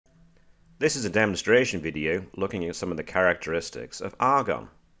This is a demonstration video looking at some of the characteristics of argon.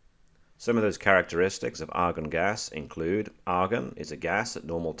 Some of those characteristics of argon gas include argon is a gas at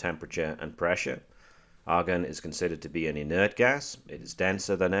normal temperature and pressure. Argon is considered to be an inert gas. It is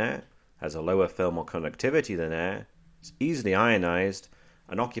denser than air, has a lower thermal conductivity than air, is easily ionized,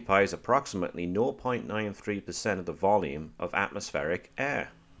 and occupies approximately 0.93% of the volume of atmospheric air.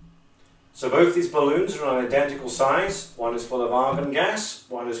 So both these balloons are an identical size. One is full of argon gas,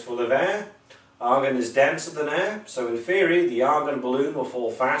 one is full of air. Argon is denser than air, so in theory the argon balloon will fall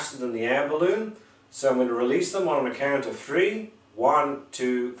faster than the air balloon. So I'm going to release them on a count of 3. 1,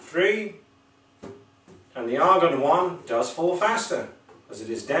 2, 3. And the argon one does fall faster, as it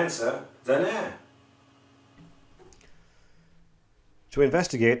is denser than air. To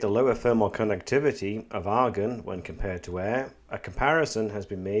investigate the lower thermal conductivity of argon when compared to air, a comparison has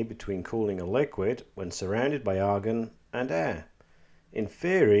been made between cooling a liquid when surrounded by argon and air. In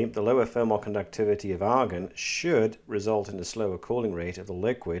theory, the lower thermal conductivity of argon should result in a slower cooling rate of the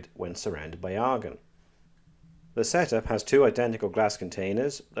liquid when surrounded by argon. The setup has two identical glass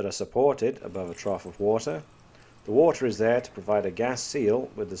containers that are supported above a trough of water. The water is there to provide a gas seal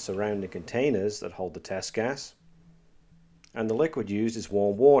with the surrounding containers that hold the test gas. And the liquid used is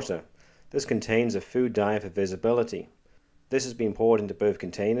warm water. This contains a food dye for visibility. This has been poured into both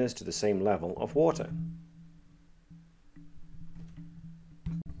containers to the same level of water.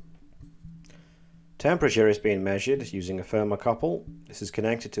 Temperature is being measured using a thermocouple. This is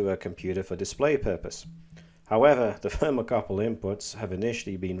connected to a computer for display purpose. However, the thermocouple inputs have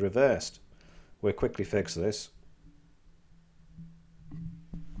initially been reversed. We'll quickly fix this.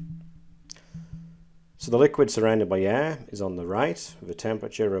 So the liquid surrounded by air is on the right with a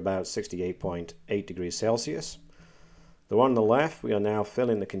temperature of about 68.8 degrees Celsius. The one on the left, we are now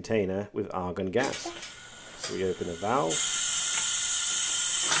filling the container with argon gas. So we open a valve.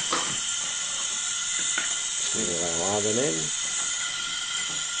 We allow argon in.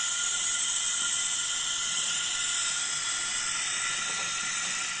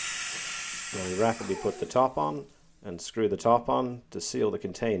 Now we rapidly put the top on and screw the top on to seal the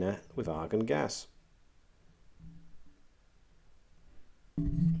container with argon gas.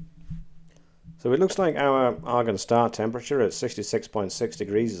 So it looks like our argon start temperature at 66.6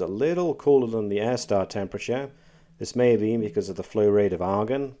 degrees is a little cooler than the air start temperature. This may be because of the flow rate of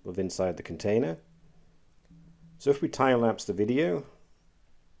argon within inside the container. So if we time-lapse the video,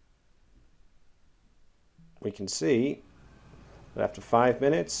 we can see that after 5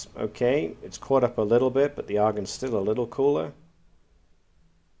 minutes, okay, it's caught up a little bit, but the argon's still a little cooler.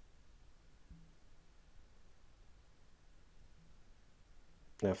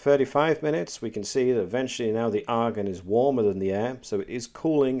 Now 35 minutes, we can see that eventually now the argon is warmer than the air, so it is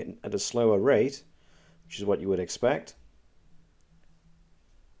cooling at a slower rate, which is what you would expect.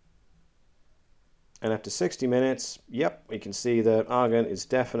 And after 60 minutes, yep, we can see that argon is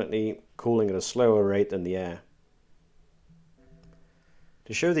definitely cooling at a slower rate than the air.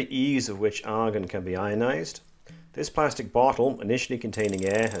 To show the ease of which argon can be ionized, this plastic bottle initially containing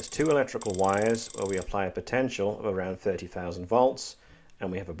air has two electrical wires where we apply a potential of around 30,000 volts,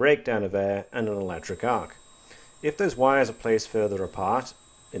 and we have a breakdown of air and an electric arc. If those wires are placed further apart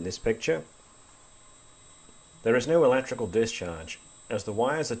in this picture, there is no electrical discharge, as the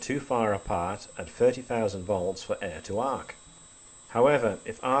wires are too far apart at 30,000 volts for air to arc. However,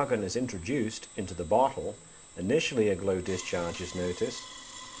 if argon is introduced into the bottle, initially a glow discharge is noticed.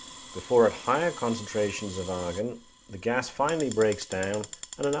 Before at higher concentrations of argon, the gas finally breaks down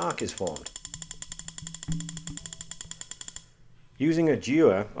and an arc is formed. Using a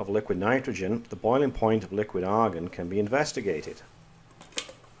dewar of liquid nitrogen, the boiling point of liquid argon can be investigated.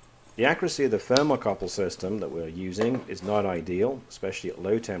 The accuracy of the thermocouple system that we're using is not ideal, especially at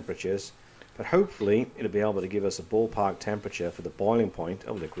low temperatures, but hopefully it'll be able to give us a ballpark temperature for the boiling point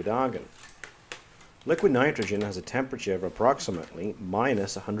of liquid argon. Liquid nitrogen has a temperature of approximately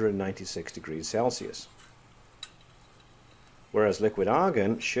minus 196 degrees Celsius, whereas liquid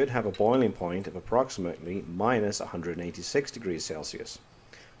argon should have a boiling point of approximately minus 186 degrees Celsius.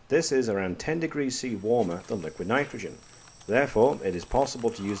 This is around 10 degrees C warmer than liquid nitrogen. Therefore, it is possible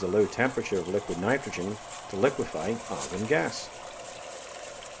to use the low temperature of liquid nitrogen to liquefy argon gas.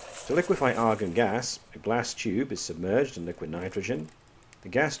 To liquefy argon gas, a glass tube is submerged in liquid nitrogen. The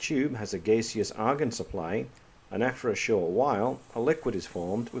gas tube has a gaseous argon supply, and after a short while, a liquid is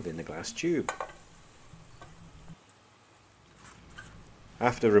formed within the glass tube.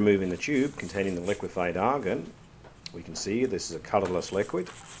 After removing the tube containing the liquefied argon, we can see this is a colourless liquid.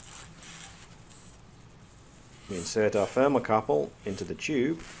 We insert our thermocouple into the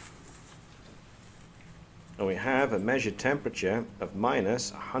tube and we have a measured temperature of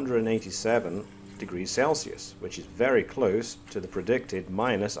minus 187 degrees Celsius, which is very close to the predicted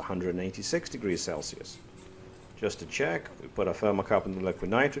minus 186 degrees Celsius. Just to check, we put our thermocouple in the liquid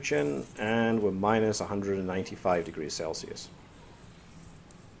nitrogen and we're minus 195 degrees Celsius.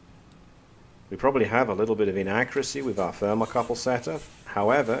 We probably have a little bit of inaccuracy with our thermocouple setup.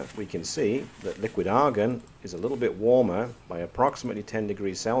 However, we can see that liquid argon is a little bit warmer by approximately 10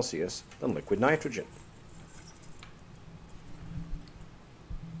 degrees Celsius than liquid nitrogen.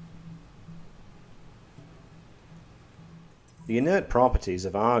 The inert properties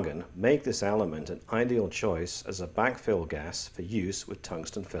of argon make this element an ideal choice as a backfill gas for use with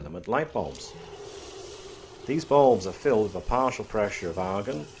tungsten filament light bulbs. These bulbs are filled with a partial pressure of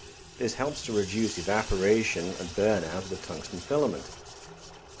argon. This helps to reduce evaporation and burnout of the tungsten filament.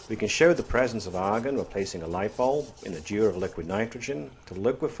 We can show the presence of argon by placing a light bulb in a dewar of liquid nitrogen to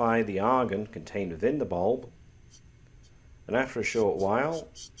liquefy the argon contained within the bulb, and after a short while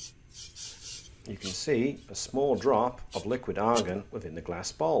you can see a small drop of liquid argon within the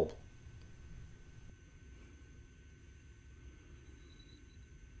glass bulb.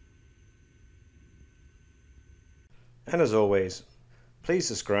 And as always, please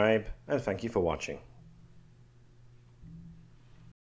subscribe and thank you for watching.